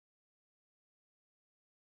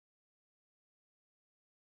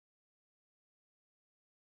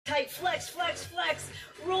tight. Flex, flex, flex.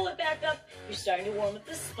 Roll it back up. You're starting to warm up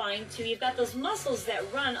the spine too. You've got those muscles that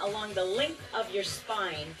run along the length of your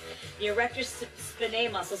spine, the erector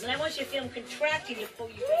spinae muscles. And I want you to feel them contracting to pull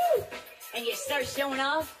you back. And you start showing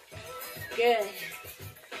off. Good.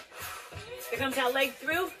 Here comes that leg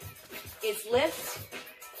through. It's lift.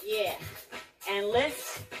 Yeah. And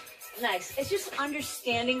lift. Nice. It's just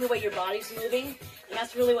understanding the way your body's moving. And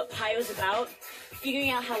that's really what Pyo's about.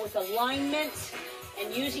 Figuring out how with alignment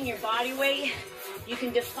and using your body weight, you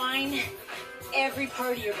can define every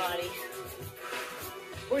part of your body.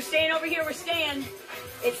 We're staying over here. We're staying.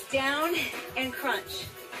 It's down and crunch.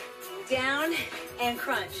 Down and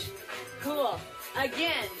crunch. Cool.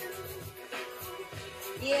 Again.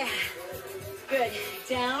 Yeah. Good.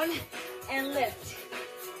 Down and lift.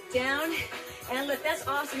 Down and lift. That's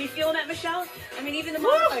awesome. You feeling that, Michelle? I mean, even the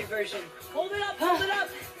modified version. Hold it up. Hold it up.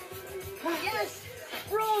 Yes.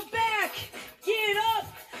 Roll back. Get up.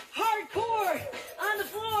 Hardcore. On the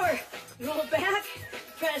floor. Roll back.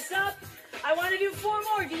 Press up. I want to do 4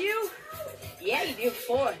 more. Do you? Yeah, you do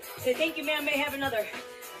 4. Say, thank you, ma'am. May have another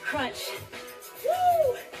crunch.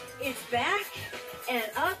 Woo! It's back and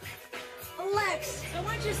up. Flex. So I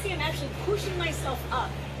want you to see I'm actually pushing myself up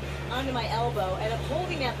onto my elbow and I'm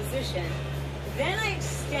holding that position. Then I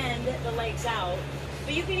extend the legs out,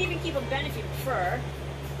 but you can even keep them bent if you prefer.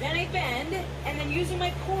 Then I bend, and then using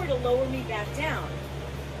my core to lower me back down.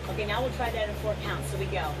 Okay, now we'll try that in 4 counts. So we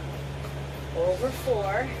go. Over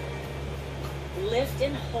 4. Lift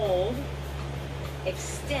and hold.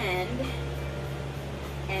 Extend.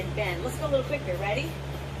 And bend. Let's go a little quicker. Ready?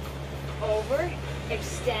 Over.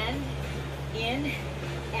 Extend. In.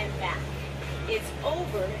 And back. It's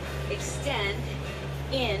over. Extend.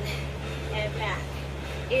 In. And back.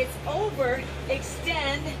 It's over.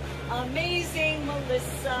 Extend. Amazing,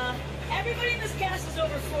 Melissa. Everybody in this cast is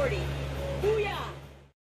over 40. Booyah!